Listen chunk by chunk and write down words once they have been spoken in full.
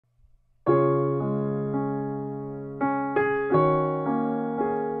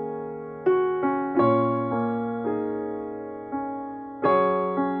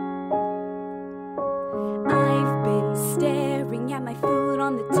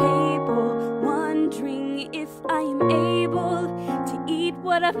table, wondering if I am able to eat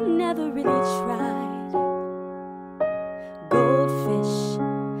what I've never really tried. Goldfish,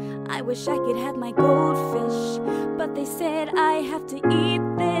 I wish I could have my goldfish, but they said I have to eat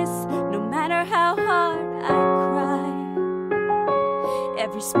this no matter how hard I cry.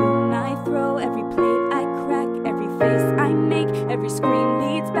 Every spoon I throw, every plate I crack, every face I make, every scream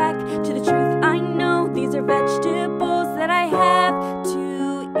leads back to the truth I know. These are vegetables that I have to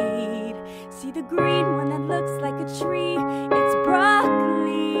eat. See the green one that looks like a tree? It's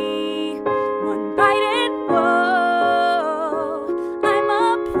broccoli. One bite and whoa, I'm a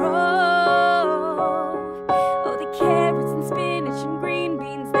pro. Oh, the carrots and spinach and green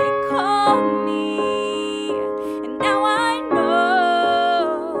beans, they call me. And now I know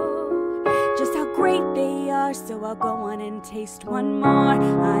just how great they are, so I'll go on and taste one more.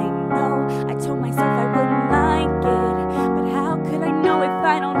 I know I told myself I wouldn't like it, but how could I know if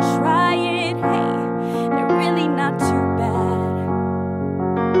I don't